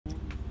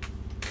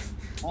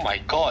Oh my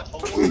god. Oh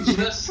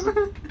Jesus!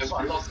 There's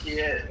not unlocked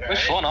yet, right?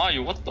 Which one are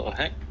you? What the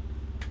heck?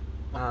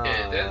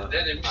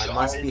 then it means I your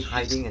must be RNG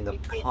hiding in the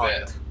is too pot.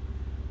 bad.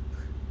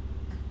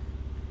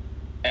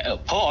 At a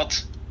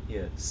pot?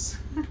 Yes.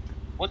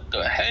 What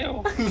the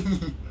hell?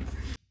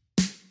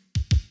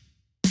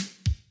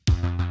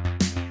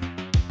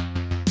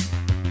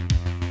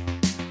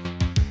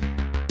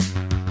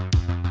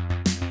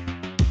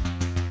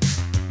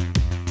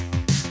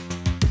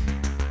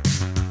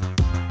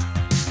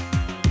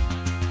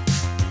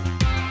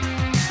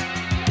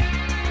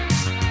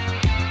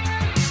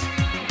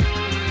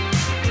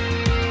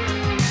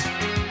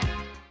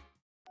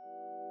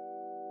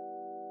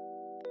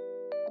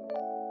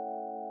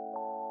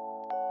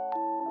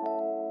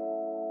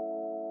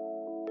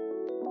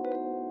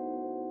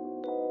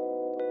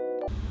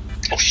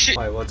 Oh shit!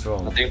 Why, what's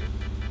wrong? Nothing.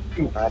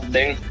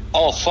 Nothing.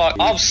 Oh fuck,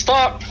 I'm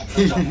stuck!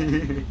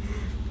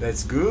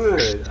 That's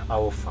good. I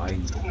will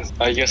find you.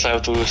 I guess I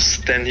have to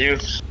stand here.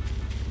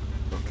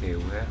 Okay,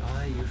 where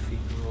are you,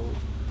 Figaro?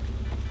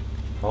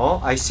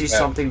 Oh, I see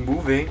something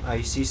moving.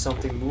 I see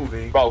something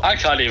moving. Bro, I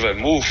can't even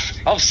move.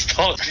 I'm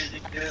stuck.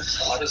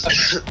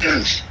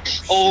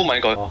 Oh my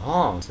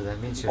god. So that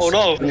means you're Oh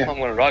no, stuck. I'm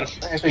gonna run.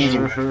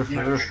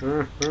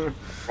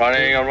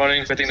 Running, I'm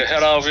running, getting the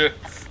hell out of here.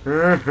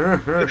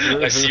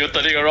 I see you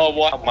turning around,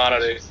 boy. I'm out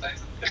of there.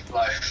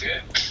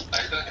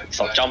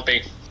 Stop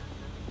jumping.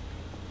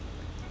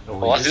 Oh,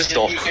 What's this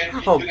door?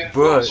 Oh,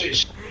 bird.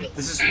 This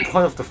is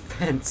part of the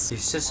fence. You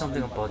said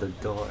something about the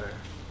door.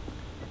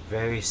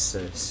 Very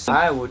sus.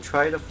 I will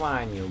try to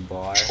find you,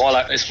 boy.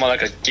 It's more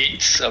like a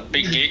gate, a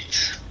big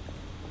gate.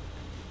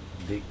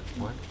 Big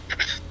what?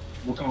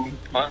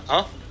 Huh?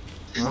 Huh?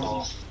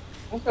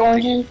 What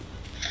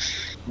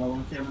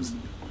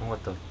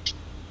the?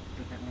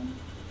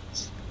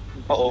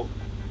 Uh-oh.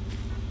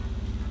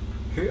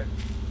 Here.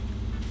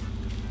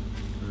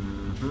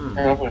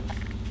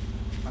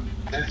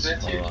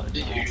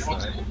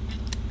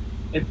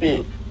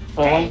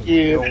 No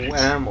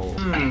ammo.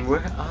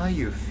 Where are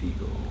you,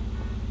 Figo?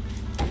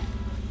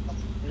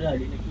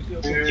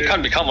 You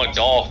can't become a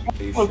door.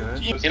 Are you sure?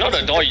 You know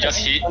the door you just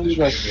hit?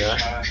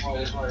 Yeah.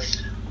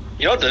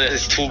 You know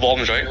there's 2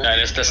 bombs, right? Yeah,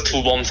 there's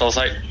 2 bombs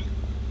outside.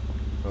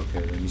 Okay,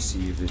 let me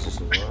see if this is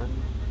the one.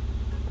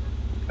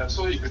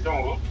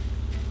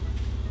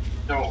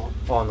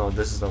 Oh no,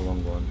 this is the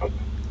wrong one.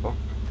 Oh,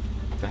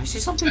 did I see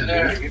something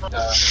move?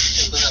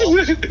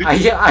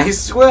 I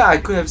swear I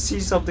could have seen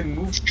something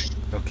move.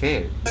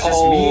 Okay, it's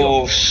just me.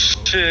 Oh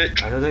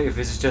shit! I don't know if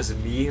it's just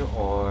me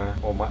or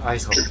my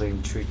eyes are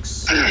playing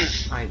tricks.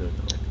 I don't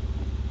know.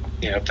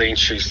 Yeah, playing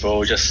tricks,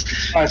 bro. Just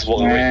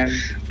walk away.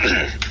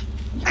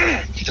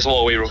 Just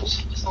walk away, bro.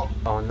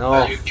 Oh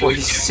no,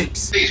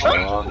 46. One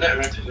of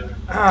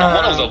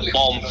the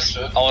bombs. I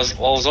was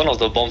one of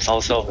the bombs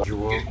ourselves. You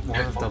were one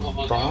of the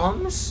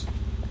bombs?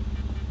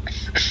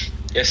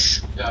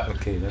 Yes.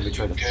 Okay, let me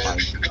try to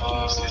find.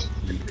 Oh,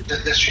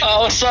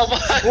 what's up?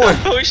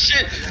 Oh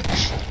shit!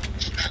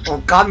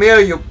 Oh, come here,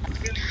 you!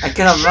 I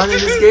cannot run in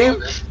this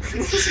game.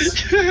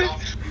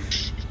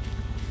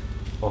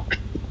 Oh.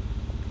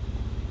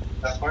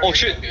 Oh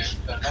shit!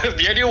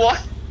 Behind you,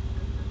 what?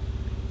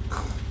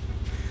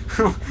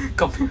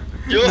 Come here.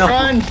 You No.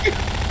 run!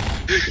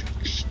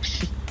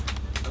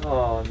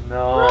 Oh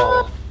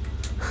no!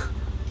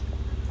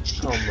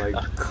 Oh my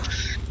god!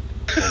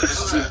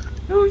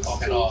 Oh, shit.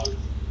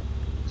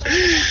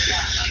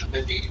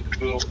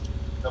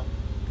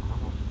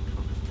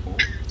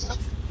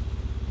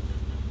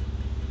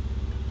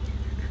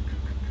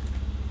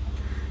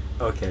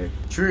 Okay,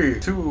 3,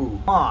 2,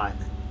 1.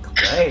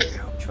 Okay,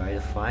 try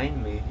to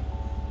find me.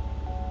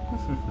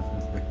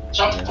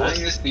 Where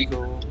you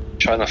go?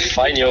 Trying to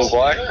find you,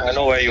 boy. I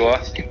know where you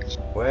are.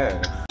 Where?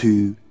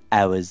 2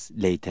 hours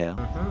later.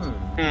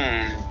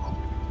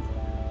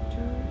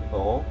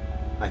 Oh,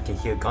 I can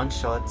hear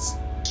gunshots.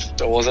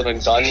 There wasn't a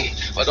gun,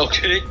 but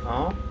okay.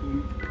 Oh?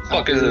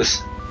 Fuck is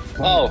this?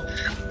 Oh,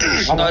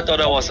 no, I thought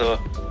that was a.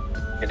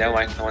 Okay, never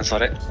mind. No one saw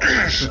that.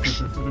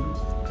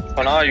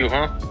 What are you,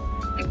 huh?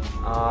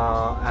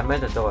 I'm at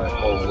the door.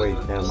 Oh wait,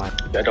 never mind.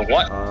 You're the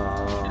what?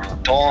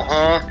 Door,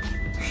 huh?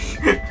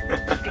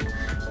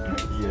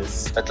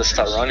 Yes. Better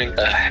start running.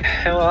 The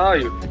hell are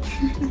you?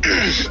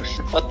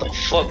 What the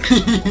fuck?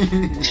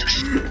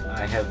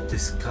 I have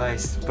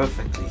disguised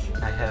perfectly.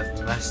 I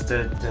have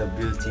mastered the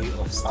ability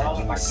of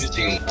standing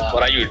still.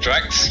 What are you,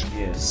 Drax?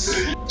 Yes.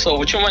 So,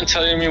 would you mind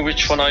telling me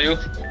which one are you?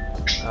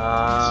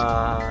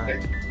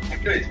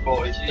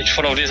 Which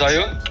one of these are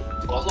you?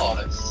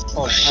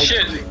 Oh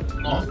shit!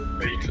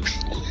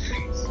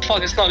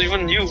 Fuck, it's not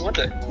even you. What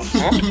the?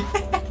 Huh?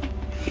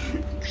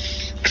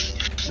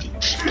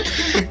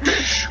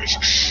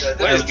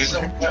 Where is this?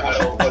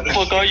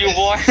 Fuck are you,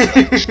 boy?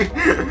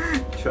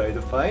 Try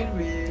to find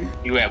me.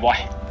 You at boy?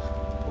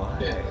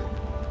 Why?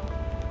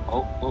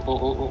 Oh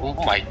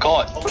my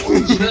god.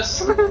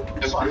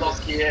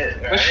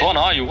 Which one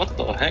are you? What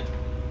the heck?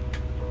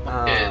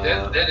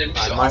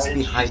 I must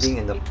be hiding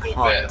in the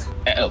pot.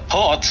 At a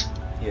pot?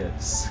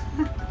 Yes.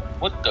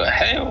 What the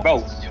hell,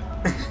 bro?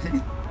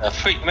 A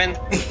freak, man.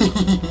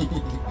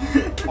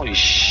 Holy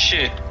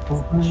shit.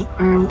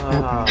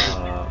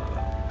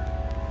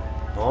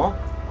 Oh,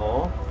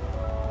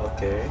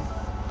 okay.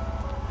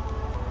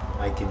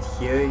 I can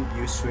hear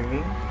you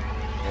swinging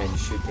and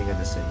shooting at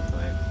the same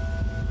time.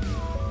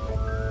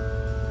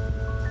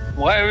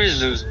 Where is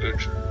this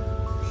bitch?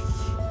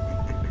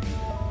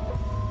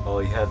 Oh,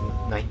 you have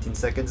 19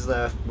 seconds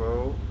left,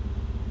 bro.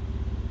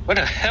 Where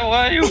the hell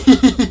are you?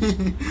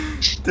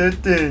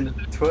 13,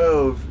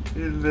 12,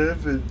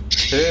 11,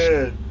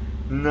 10,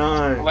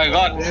 9, Oh my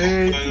god.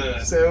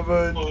 8,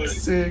 7,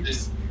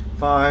 6,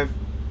 5,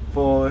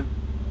 4,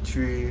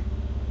 3,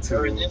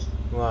 2,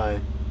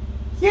 1.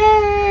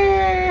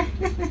 Yay!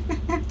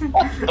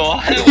 Oh,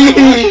 hell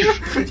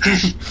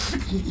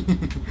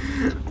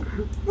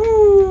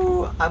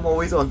Woo! I'm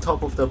always on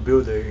top of the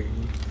building.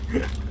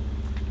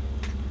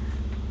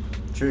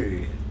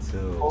 3, 2,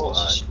 1.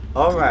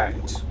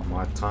 Alright,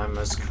 my time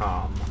has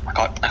come. Oh my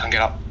god, I can't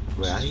get up.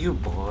 Where are you,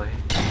 boy?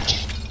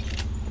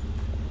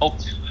 Oh,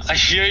 I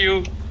hear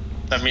you.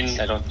 That means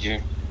I don't hear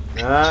you.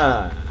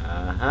 Let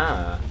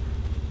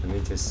me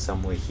just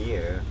somewhere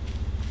here.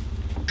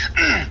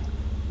 Do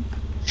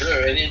you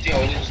have anything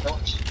I need to know?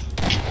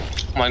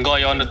 Oh my god,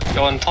 you're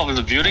on top of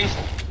the building?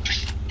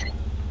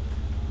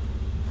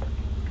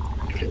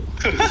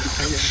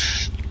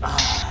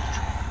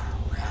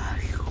 Where are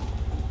you?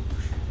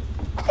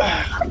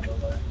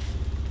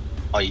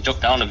 Oh, you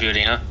dropped down the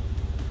building, huh?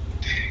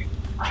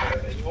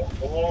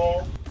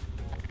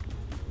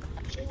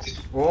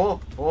 Oh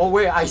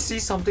wait, I see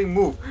something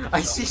move.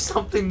 I see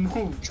something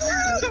move.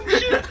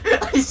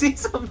 I see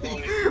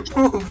something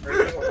move.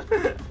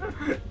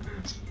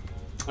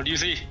 What do you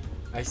see?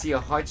 I see a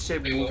heart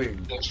shape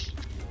moving.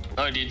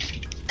 No, it did.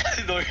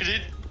 No, it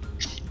did.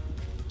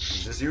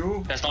 Is this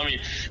you? That's not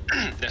me.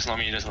 That's not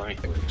me, that's not me.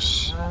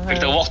 You have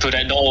to walk to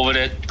that door over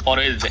there, all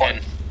the way to the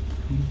end.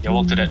 You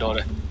walk to that door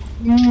there.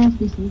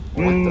 What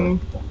the?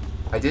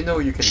 I didn't know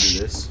you can do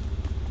this.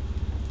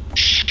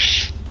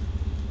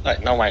 Right,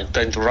 now my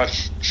turn to run.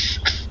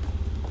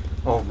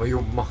 Oh my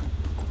god.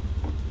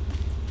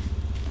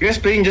 You guys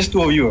playing just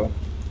two of you?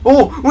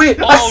 Oh wait,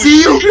 I Oh,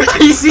 see you!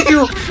 I see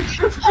you!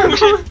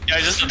 Yeah,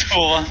 just the two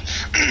of us.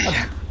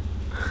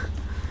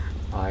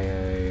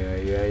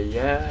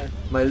 Yeah,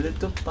 my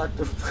little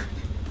butterfly.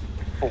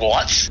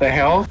 What? The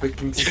hell?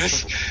 Freaking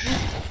Yes.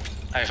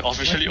 I've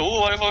officially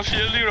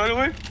run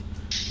away.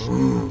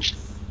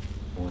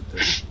 What the?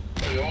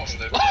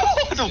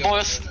 The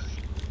boss.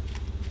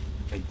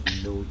 I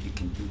didn't know you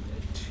can do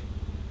that.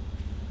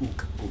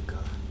 Ooga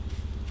ooga.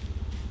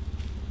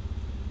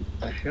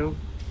 The hell?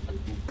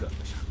 Ooga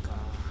shaka.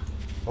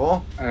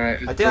 Oh, Alright,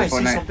 I think I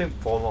see something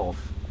fall off.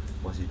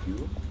 Was it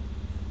you?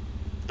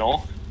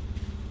 No.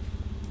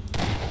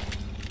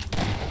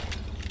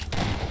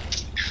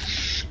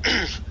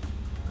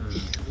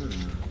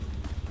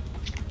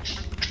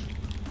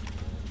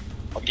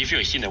 I'll give you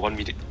a hint at 1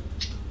 minute.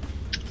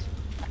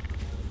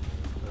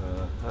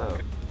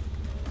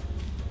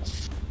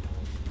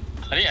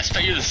 I didn't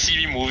expect you to see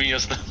me moving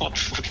just now. What the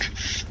fuck?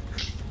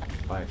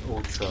 By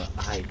ultra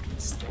eye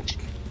instinct.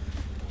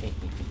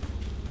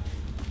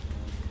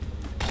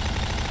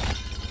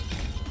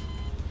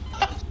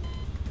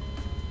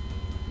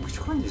 Which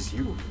one is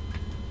you?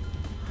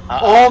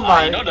 Oh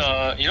my! You know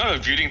the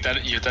building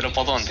that you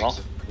teleported on top?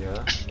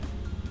 Yeah.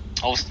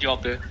 I was still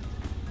up there.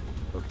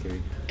 Okay.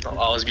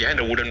 I was behind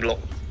the wooden block.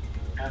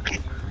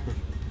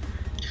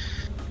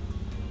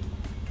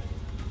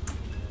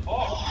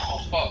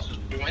 Oh, fuck.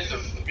 Reminds me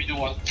of the video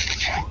one.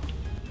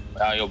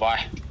 Yeah, you'll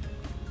buy.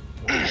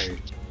 Why?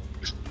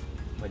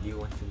 What do you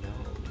want to know?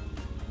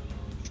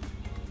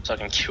 So I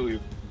can kill you.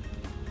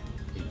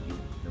 Hey, you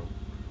know.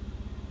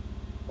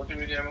 What do you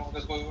mean, Emma?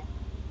 Let's go.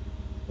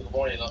 To the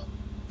morning, no?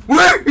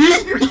 Where?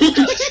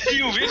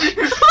 You bitch!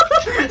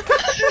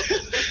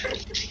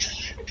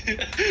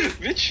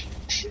 Bitch!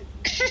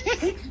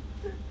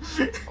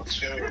 What's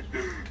your...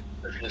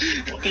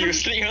 Think you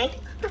slick, huh?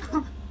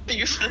 Think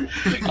you slick?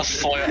 I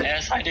saw your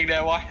ass hiding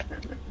there, why?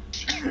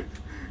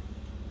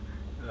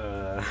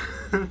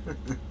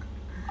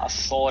 I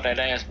saw that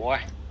ass, boy.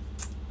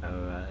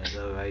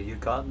 Alright, you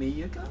got me, okay,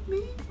 you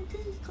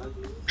got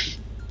me.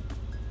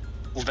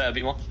 Move back a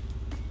bit more.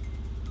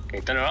 Okay,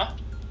 turn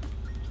around.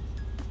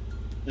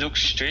 Look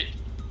straight.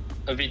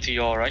 A bit to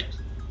your right.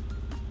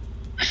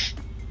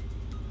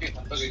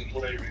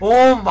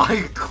 Oh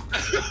my god!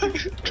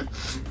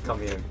 Come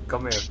here.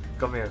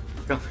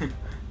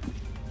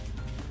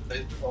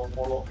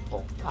 Oh,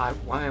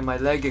 why am I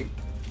lagging?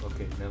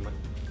 Okay, never mind.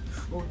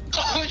 Oh,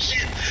 Oh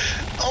shit!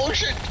 Oh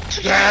shit!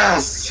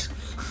 yes!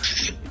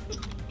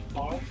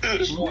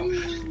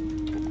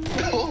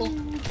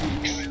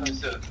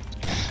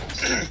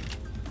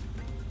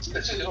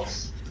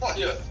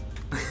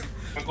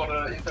 We've got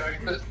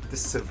interacted. The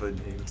server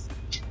name.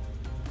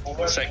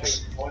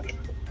 Sex.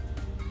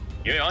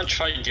 You want to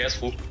try guess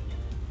who?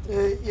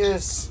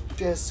 Yes,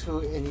 guess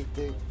who,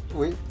 anything.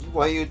 Wait,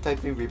 why are you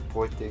typing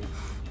reporting?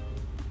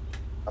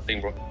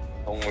 Nothing, bro.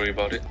 Don't worry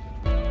about it.